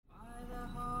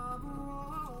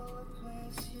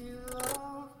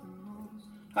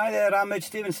Hi there, I'm Midge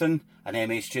Stevenson, an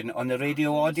MA student on the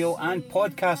radio, audio and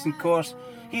podcasting course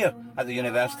here at the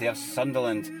University of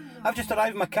Sunderland. I've just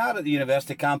arrived in my car at the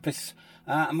university campus.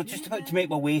 I'm just about to make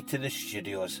my way to the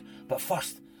studios. But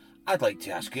first, I'd like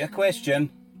to ask you a question.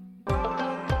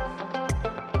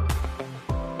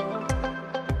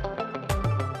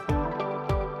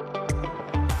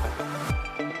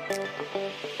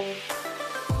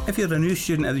 If you're a new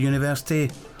student at the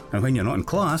university, and when you're not in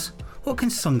class, what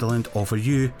can Sunderland offer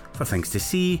you for things to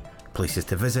see, places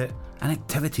to visit and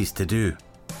activities to do?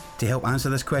 To help answer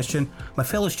this question, my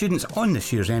fellow students on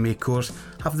this year's MA course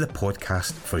have the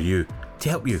podcast for you to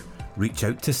help you reach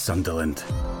out to Sunderland.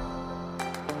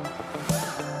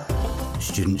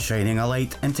 Students shining a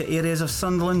light into areas of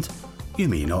Sunderland you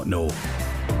may not know.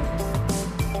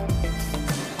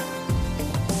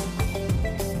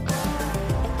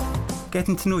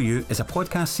 Getting to Know You is a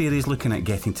podcast series looking at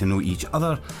getting to know each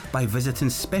other by visiting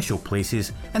special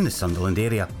places in the Sunderland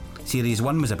area. Series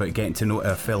 1 was about getting to know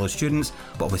our fellow students,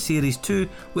 but with Series 2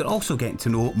 we're also getting to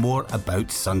know more about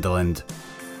Sunderland.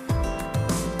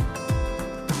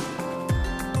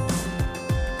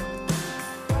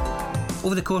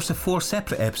 Over the course of 4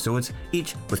 separate episodes,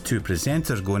 each with 2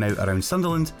 presenters going out around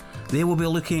Sunderland, they will be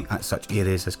looking at such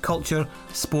areas as culture,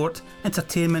 sport,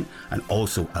 entertainment and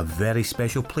also a very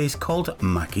special place called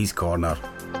Mackie's Corner.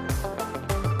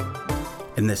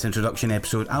 In this introduction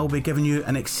episode, I'll be giving you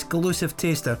an exclusive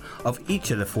taster of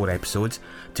each of the 4 episodes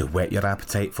to whet your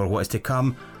appetite for what is to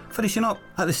come, finishing up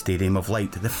at the Stadium of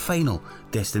Light, the final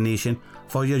destination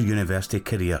for your university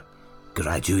career,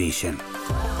 graduation.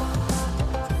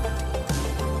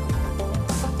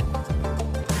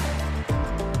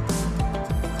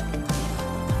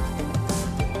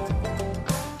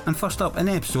 And first up in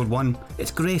episode 1,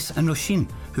 it's Grace and Roisin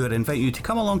who are inviting you to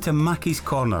come along to Mackie's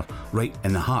Corner, right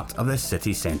in the heart of the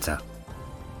city centre.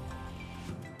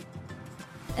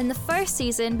 In the first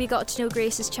season, we got to know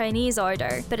Grace's Chinese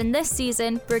order, but in this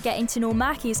season, we're getting to know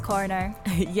Mackie's Corner.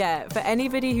 Yeah, for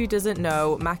anybody who doesn't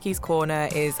know, Mackie's Corner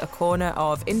is a corner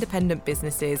of independent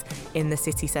businesses in the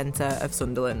city centre of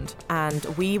Sunderland. And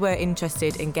we were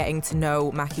interested in getting to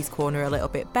know Mackie's Corner a little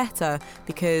bit better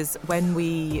because when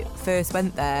we first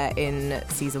went there in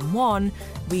season 1,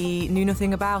 we knew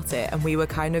nothing about it and we were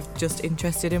kind of just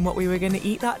interested in what we were going to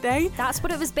eat that day. That's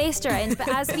what it was based around, but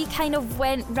as we kind of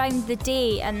went round the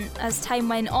day and as time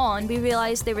went on, we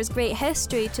realised there was great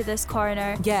history to this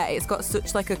corner. Yeah, it's got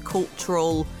such like a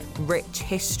cultural, rich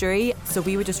history. So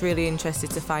we were just really interested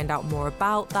to find out more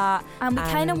about that. And we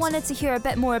kind of wanted to hear a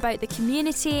bit more about the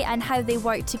community and how they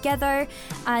work together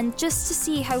and just to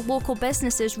see how local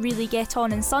businesses really get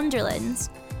on in Sunderland.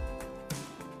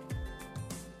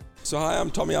 So hi,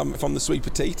 I'm Tommy, I'm from The Sweet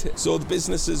Petite. So the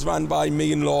business is run by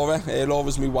me and Laura.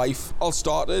 Laura's my wife. All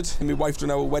started, and my wife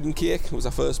done our wedding cake. It was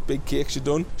our first big cake she'd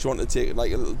done. She wanted to take it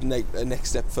like a next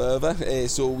step further.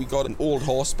 So we got an old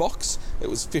horse box. It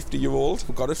was 50-year-old.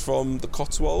 We got it from the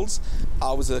Cotswolds.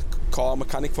 I was a car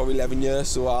mechanic for 11 years,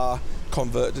 so I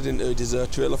converted into a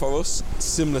dessert trailer for us.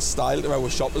 Similar style to our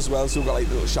shop as well, so we've got like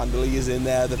little chandeliers in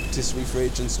there, the patisserie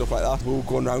fridge and stuff like that. We were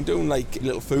going around doing like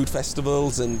little food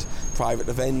festivals and private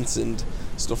events and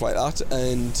stuff like that,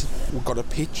 and we got a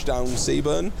pitch down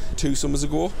Seaburn 2 summers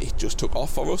ago. It just took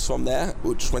off for us from there.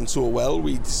 It just went so well,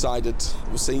 we decided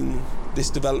we've seen this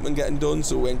development getting done,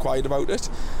 so we inquired about it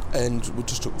and we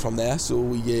just took it from there. So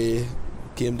we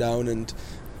came down and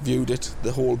viewed it.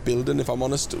 The whole building, if I'm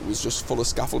honest, it was just full of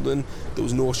scaffolding. There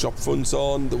was no shop fronts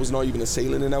on, there was not even a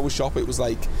ceiling in our shop. It was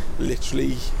like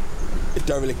literally a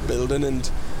derelict building, and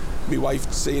my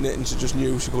wife seen it and she just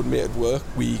knew she couldn't make it work.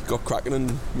 We got cracking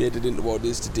and made it into what it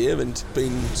is today, and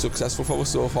been successful for us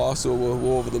so far, so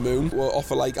we're over the moon. We'll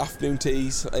offer like afternoon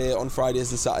teas on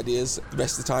Fridays and Saturdays. The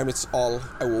rest of the time it's all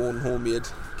our own homemade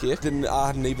cake. I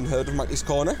hadn't even heard of Mackie's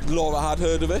Corner. Laura had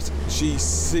heard of it.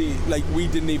 We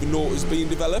didn't even know it was being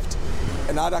developed.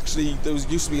 And there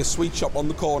used to be a sweet shop on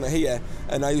the corner here,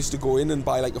 and I used to go in and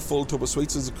buy like a full tub of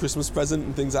sweets as a Christmas present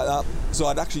and things like that. So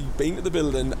I'd actually been to the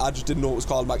building, I just didn't know it was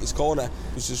called Mackie's Corner.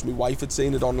 It was just my wife had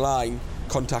seen it online,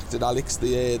 contacted Alex,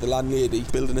 the landlady.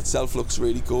 The building itself looks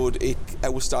really good.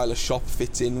 Our style of shop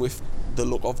fits in with the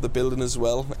look of the building as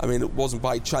well. I mean, it wasn't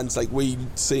by chance, like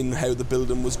we'd seen how the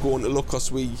building was going to look,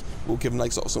 because we were given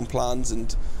like sort of some plans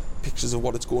and pictures of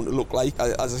what it's going to look like.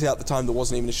 As I say, at the time there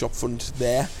wasn't even a shop front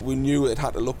there. We knew it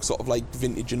had to look sort of like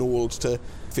vintage and old to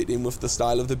fit in with the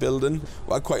style of the building.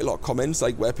 We had quite a lot of comments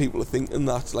like where people are thinking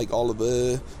that like all of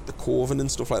the carving and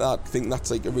stuff like that, think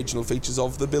that's like original features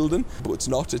of the building, but it's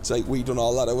not. It's like we done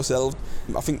all that ourselves.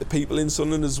 I think the people in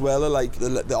Sunderland as well are like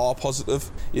they are positive.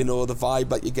 You know, the vibe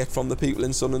that you get from the people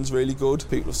in Sunderland's really good.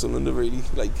 People of Sunderland are really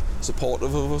like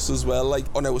supportive of us as well. Like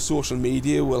on our social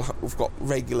media, we've got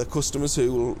regular customers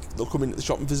who they'll come into the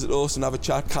shop and visit us and have a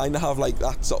chat. Kind of have like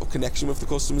that sort of connection with the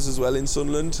customers as well in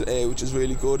Sunderland, which is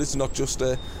really good. It's not just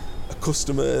a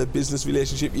customer business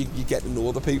relationship, you get to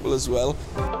know the people as well.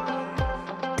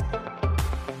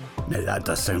 Now that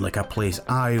does sound like a place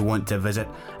I want to visit,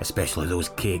 especially those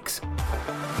cakes.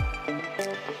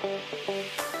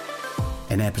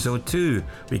 In episode 2,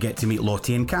 we get to meet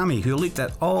Lottie and Cammy, who looked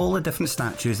at all the different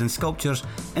statues and sculptures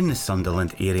in the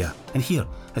Sunderland area, and here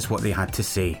is what they had to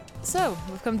say. So,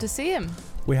 we've come to see him.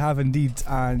 We have indeed,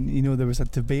 and you know there was a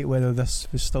debate whether this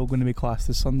was still going to be classed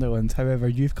as Sunderland. However,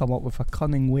 you've come up with a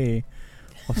cunning way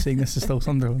of saying this is still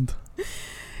Sunderland.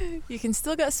 You can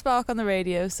still get a spark on the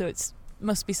radio, so it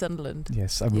must be Sunderland.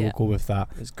 Yes, I will go with that.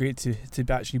 It's great to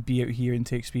actually be out here and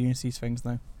to experience these things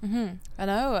now. I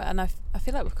know, and I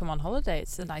feel like we've come on holiday.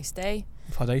 It's a nice day.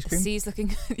 We've had ice cream. The sea's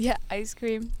looking yeah, ice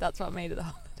cream. That's what made it the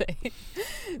holiday.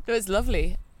 No, it's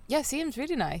lovely. Yeah, Seaham's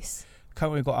really nice.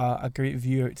 Currently got a great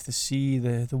view out to the sea.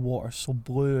 The water's so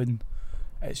blue and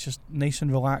it's just nice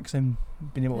and relaxing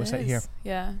being able to sit here.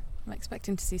 Yeah, I'm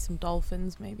expecting to see some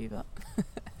dolphins maybe, but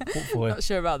hopefully. Not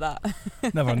sure about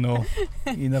that. Never know.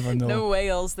 You never know. No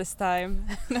whales this time.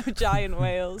 No giant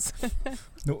whales.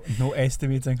 No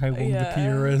estimating how long the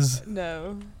pier is.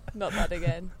 No, not that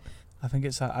again. I think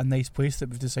it's a nice place that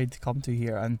we've decided to come to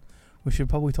here, and we should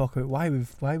probably talk about why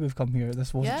we've come here.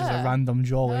 This wasn't just a random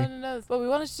jolly. No. Well, we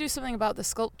wanted to do something about the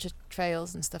sculpture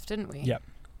trails and stuff, didn't we? Yep.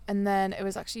 And then it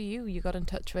was actually you got in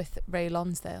touch with Ray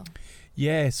Lonsdale.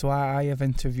 Yeah, so I have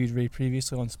interviewed Ray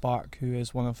previously on Spark, who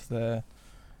is one of the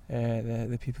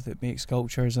people that make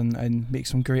sculptures and make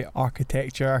some great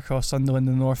architecture across Sunderland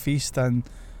and the North East, and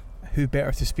who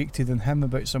better to speak to than him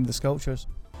about some of the sculptures.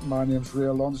 My name's Ray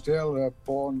Lonsdale,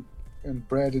 born and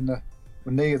bred in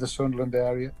near the Sunderland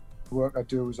area. The work I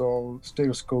do is all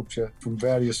steel sculpture from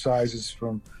various sizes,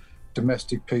 from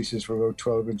domestic pieces for about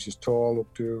 12 inches tall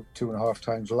up to 2.5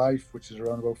 times life, which is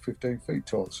around about 15 feet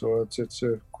tall. So it's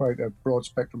quite a broad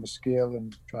spectrum of scale,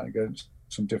 and trying to get into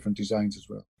some different designs as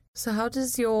well. So how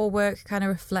does your work kind of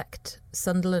reflect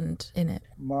Sunderland in it?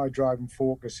 My driving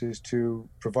focus is to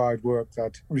provide work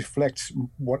that reflects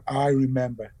what I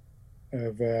remember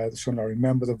of Sunderland. I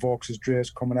remember the Vauxhall drays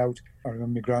coming out. I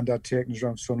remember my granddad taking us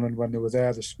around Sunderland when they were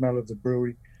there, the smell of the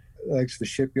brewery, like the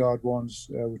shipyard ones,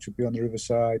 which would be on the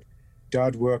riverside.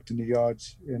 Dad worked in the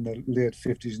yards in the late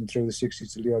 50s and through the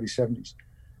 60s to the early 70s.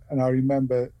 And I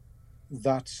remember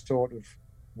that sort of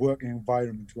working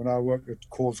environment. When I worked at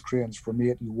Coles Cranes from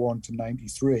 81 to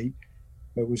 93,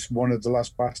 it was one of the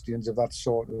last bastions of that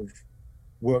sort of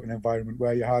working environment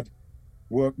where you had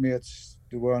workmates,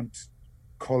 they weren't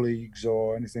colleagues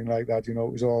or anything like that. You know,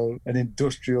 it was all an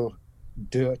industrial,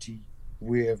 dirty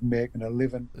way of making a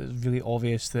living. It's really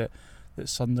obvious that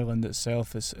Sunderland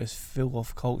itself is full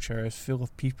of culture, is full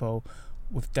of people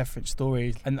with different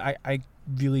stories. And I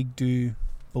really do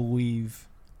believe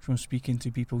from speaking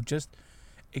to people, just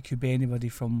it could be anybody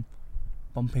from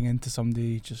bumping into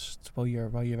somebody just while you're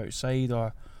outside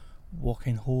or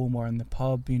walking home or in the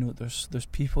pub. You know, there's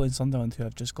people in Sunderland who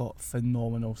have just got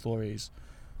phenomenal stories.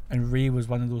 And Ray was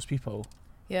one of those people.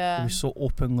 Yeah. He was so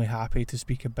openly happy to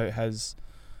speak about his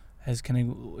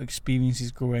kind of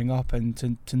experiences growing up, and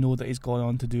to know that he's gone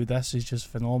on to do this is just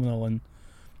phenomenal. And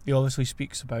he obviously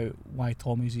speaks about why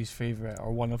Tommy's his favourite,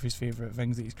 or one of his favourite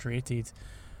things that he's created.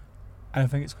 And I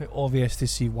think it's quite obvious to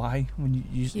see why when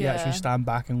you actually stand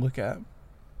back and look at it.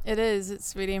 It is.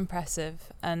 It's really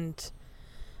impressive, and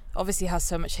obviously has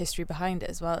so much history behind it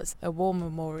as well. It's a war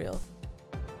memorial.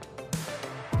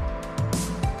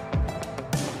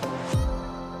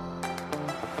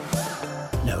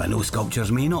 Now, I know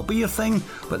sculptures may not be your thing,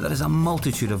 but there is a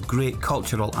multitude of great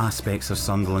cultural aspects of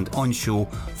Sunderland on show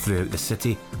throughout the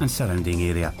city and surrounding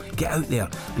area. Get out there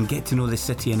and get to know the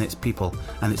city and its people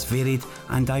and its varied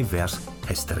and diverse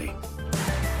history.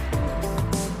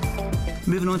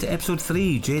 Moving on to episode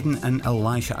 3, Jaden and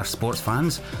Elijah are sports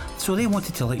fans, so they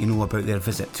wanted to let you know about their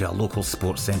visit to a local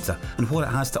sports centre and what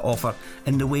it has to offer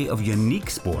in the way of unique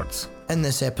sports. In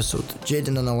this episode,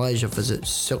 Jaden and Elijah visit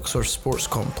Silksworth Sports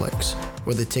Complex,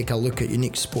 where they take a look at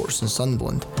unique sports in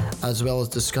Sunderland, as well as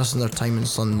discussing their time in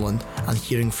Sunderland and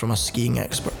hearing from a skiing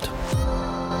expert.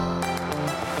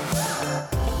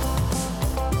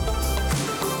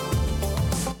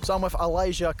 So I'm with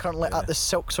Elijah currently at the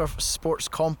Silksurf Sports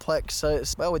Complex.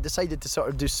 We decided to sort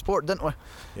of do sport, didn't we?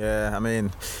 Yeah, I mean,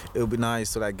 it would be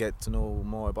nice to like get to know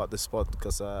more about the sport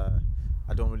because I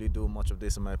don't really do much of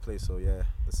this in my place, so yeah.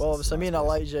 So me and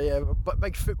Elijah, we're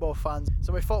big football fans.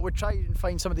 So we thought we'd try and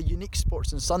find some of the unique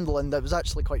sports in Sunderland. That was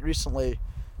actually quite recently.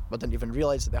 I didn't even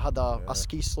realise that they had a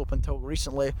ski slope until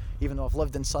recently, even though I've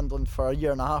lived in Sunderland for a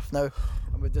year and a half now.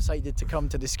 And we decided to come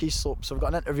to the ski slope. So we've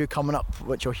got an interview coming up,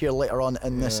 which you'll hear later on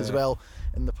in this as well,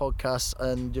 in the podcast.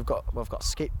 And we've got a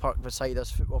skate park beside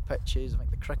us, football pitches, I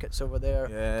think the cricket's over there,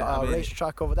 got a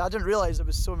racetrack over there. I didn't realise there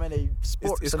was so many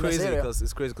sports in this area.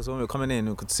 It's crazy because when we were coming in,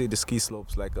 we could see the ski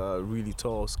slopes, like really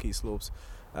tall ski slopes.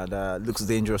 And it looks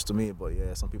dangerous to me, but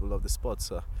yeah, some people love the spot.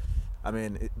 So, I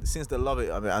mean, since they love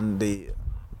it, I mean, and they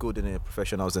good in it,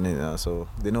 professionals in it, so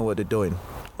they know what they're doing.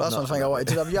 Well, that's one thing I wanted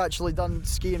to do. Have you actually done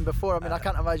skiing before? I mean, I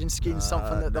can't imagine skiing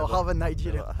something that they'll have in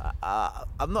Nigeria.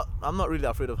 I'm not really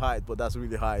afraid of height, but that's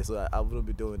really high, so I wouldn't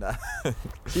be doing that.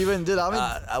 You wouldn't do that? I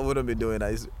mean, I wouldn't be doing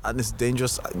that, and it's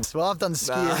dangerous. Well, I've done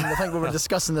skiing. I think we were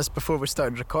discussing this before we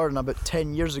started recording about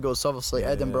 10 years ago. So obviously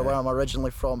Edinburgh, where I'm originally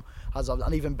from, has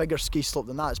an even bigger ski slope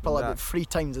than that. It's probably about 3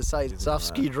 times the size. So I've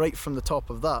skied right from the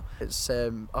top of that. It's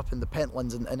up in the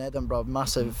Pentlands in Edinburgh,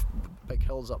 massive big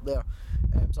hills up there.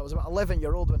 So I was about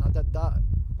 11-year-old when I did that.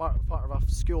 Part of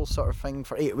a school sort of thing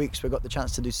for 8 weeks. We got the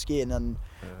chance to do skiing, and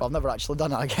well, I've never actually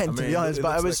done it again, to be honest.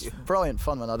 But it was brilliant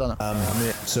fun when I done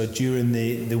it. So during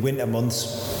the winter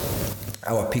months,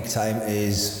 our peak time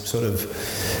is sort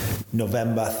of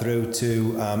November through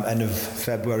to end of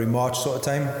February, March sort of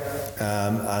time,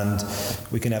 and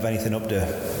we can have anything up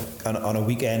to on a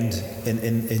weekend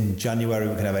in January.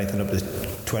 We can have anything up to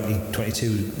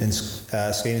 22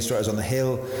 skiing instructors on the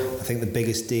hill. I think the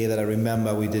biggest day that I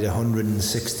remember, we did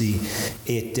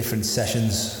 168 different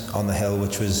sessions on the hill,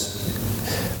 which was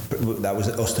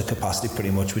us to capacity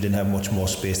pretty much. We didn't have much more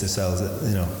space to sell,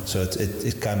 so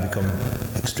it can become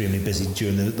extremely busy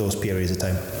during those periods of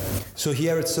time. So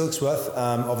here at Silksworth,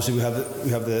 obviously we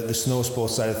have the snow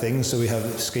sports side of things. So we have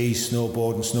ski,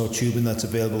 snowboard and snow tubing that's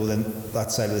available within that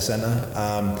side of the centre.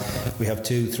 We have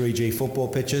 2 3G football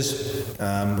pitches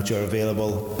which are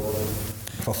available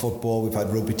for football. We've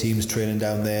had rugby teams training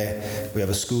down there. We have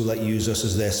a school that use us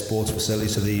as their sports facility,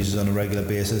 so they use us on a regular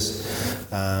basis.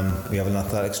 We have an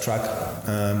athletics track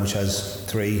which has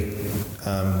 3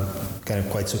 kind of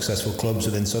quite successful clubs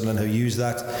within Sunderland who use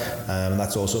that, and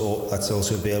that's also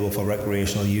available for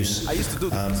recreational use. I used to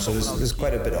do so there's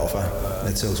quite a bit to offer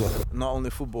at Silksworth. Not only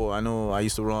football, I know I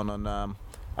used to run on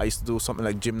I used to do something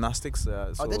like gymnastics.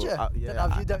 Did you? Have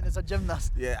you done as a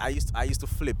gymnast? Yeah, I used to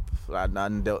flip,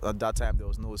 and at that time there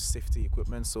was no safety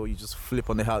equipment, so you just flip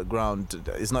on the hard ground.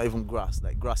 It's not even grass.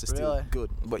 Like grass is still good,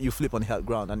 but you flip on the hard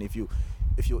ground, and if you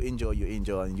injure, you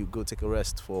injure, and you go take a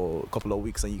rest for a couple of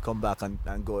weeks, and you come back and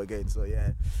go again. So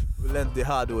yeah, we learned the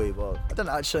hard way. But I didn't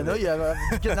actually know you.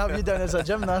 I couldn't have you done as a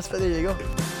gymnast, but there you go.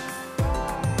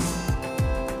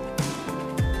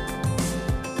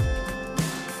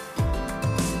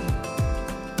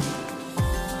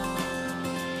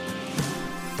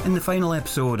 In the final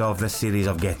episode of this series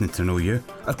of Getting to Know You,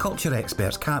 our culture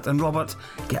experts Kat and Robert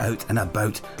get out and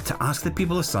about to ask the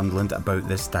people of Sunderland about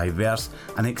this diverse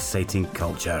and exciting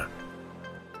culture.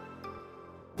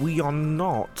 We are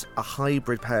not a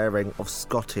hybrid pairing of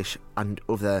Scottish and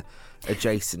other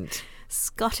adjacent.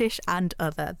 Scottish and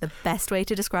other, the best way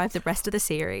to describe the rest of the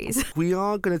series. We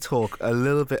are going to talk a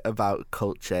little bit about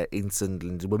culture in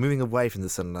Sunderland. We're moving away from the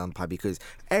Sunderland Empire because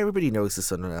everybody knows the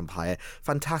Sunderland Empire,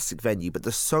 fantastic venue, but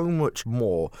there's so much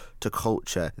more to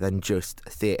culture than just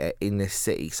theatre in this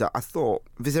city. So I thought,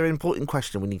 there's an important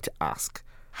question we need to ask.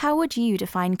 How would you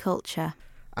define culture?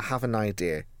 I have an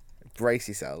idea. Brace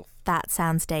yourself. That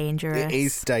sounds dangerous. It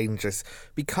is dangerous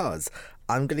because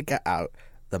I'm going to get out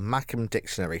the Mackem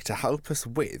Dictionary to help us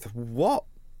with what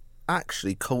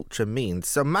actually culture means.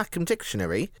 So Mackem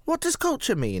Dictionary, what does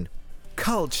culture mean?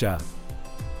 Culture.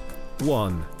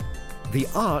 1. The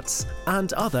arts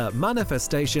and other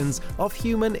manifestations of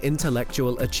human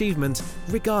intellectual achievement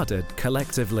regarded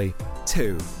collectively.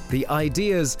 2. The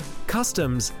ideas,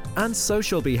 customs and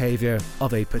social behaviour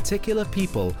of a particular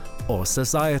people or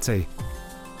society.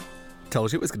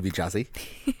 Told you it was going to be jazzy.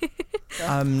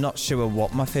 I'm not sure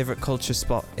what my favourite culture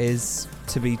spot is,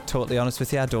 to be totally honest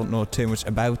with you. I don't know too much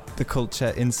about the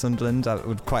culture in Sunderland. I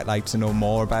would quite like to know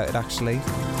more about it, actually.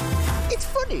 It's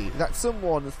funny funny that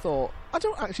someone thought, I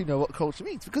don't actually know what culture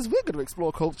means, because we're going to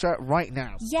explore culture right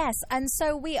now. Yes, and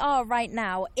so we are right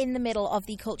now in the middle of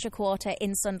the Culture Quarter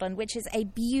in Sunderland, which is a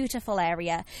beautiful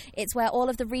area. It's where all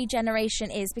of the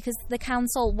regeneration is, because the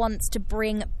council wants to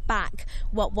bring back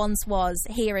what once was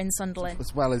here in Sunderland.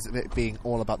 As well as it being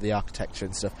all about the architecture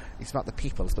and stuff, it's about the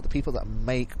people. It's about the people that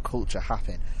make culture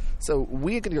happen. So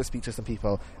we're going to go speak to some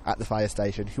people at the fire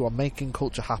station who are making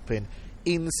culture happen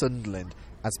in Sunderland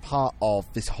as part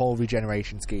of this whole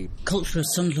regeneration scheme. Culture of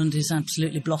Sunderland is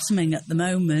absolutely blossoming at the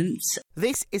moment.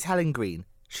 This is Helen Green.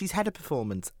 She's head of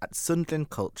performance at Sunderland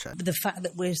Culture. The fact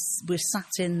that we're sat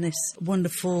in this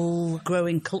wonderful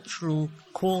growing cultural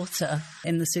quarter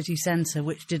in the city centre,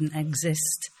 which didn't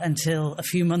exist until a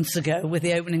few months ago with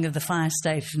the opening of the fire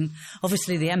station.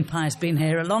 Obviously the Empire's been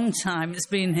here a long time. It's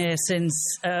been here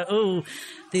since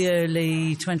the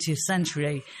early 20th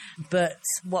century. But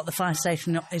what the fire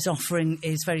station is offering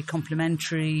is very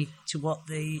complementary to what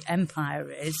the Empire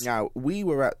is. Now, we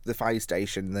were at the fire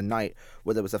station the night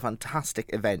where there was a fantastic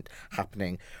event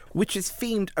happening, which is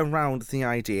themed around the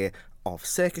idea of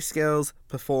circus skills,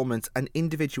 performance and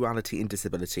individuality in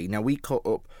disability. Now, we caught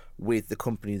up with the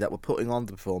company that were putting on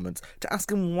the performance to ask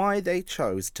them why they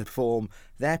chose to perform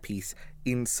their piece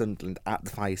in Sunderland at the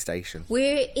fire station.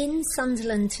 We're in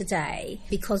Sunderland today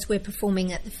because we're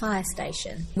performing at the fire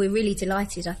station. We're really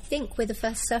delighted. I think we're the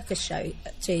first circus show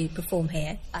to perform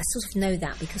here. I sort of know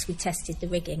that because we tested the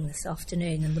rigging this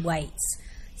afternoon and the weights.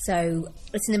 So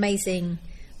it's an amazing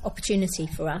opportunity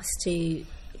for us to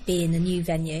be in a new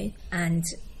venue and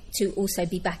to also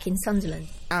be back in Sunderland.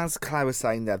 As Claire was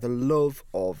saying there, the love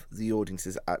of the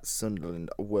audiences at Sunderland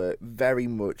were very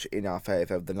much in our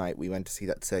favour the night we went to see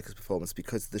that circus performance,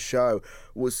 because the show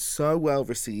was so well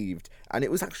received and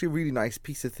it was actually a really nice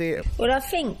piece of theatre. Well, I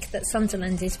think that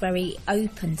Sunderland is very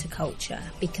open to culture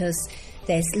because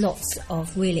there's lots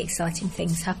of really exciting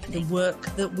things happening. The work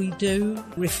that we do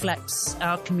reflects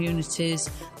our communities,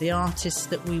 the artists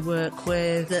that we work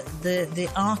with,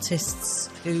 the artists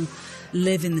who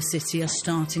live in the city are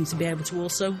starting to be able to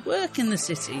also work in the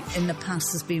city. In the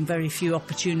past, there's been very few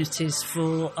opportunities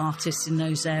for artists in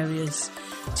those areas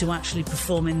to actually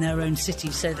perform in their own city.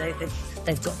 So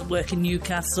they've got to work in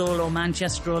Newcastle or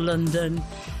Manchester or London,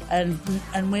 and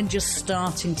we're just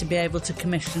starting to be able to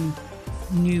commission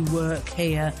new work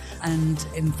here and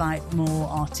invite more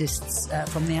artists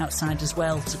from the outside as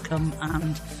well to come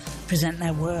and present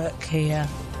their work here.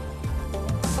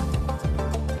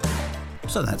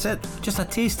 So that's it, just a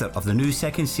taster of the new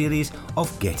second series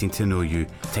of Getting to Know You,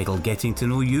 titled Getting to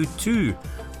Know You 2.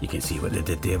 You can see what they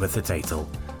did there with the title.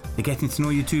 The Getting to Know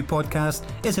You 2 podcast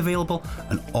is available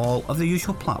on all of the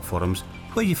usual platforms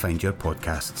where you find your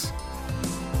podcasts.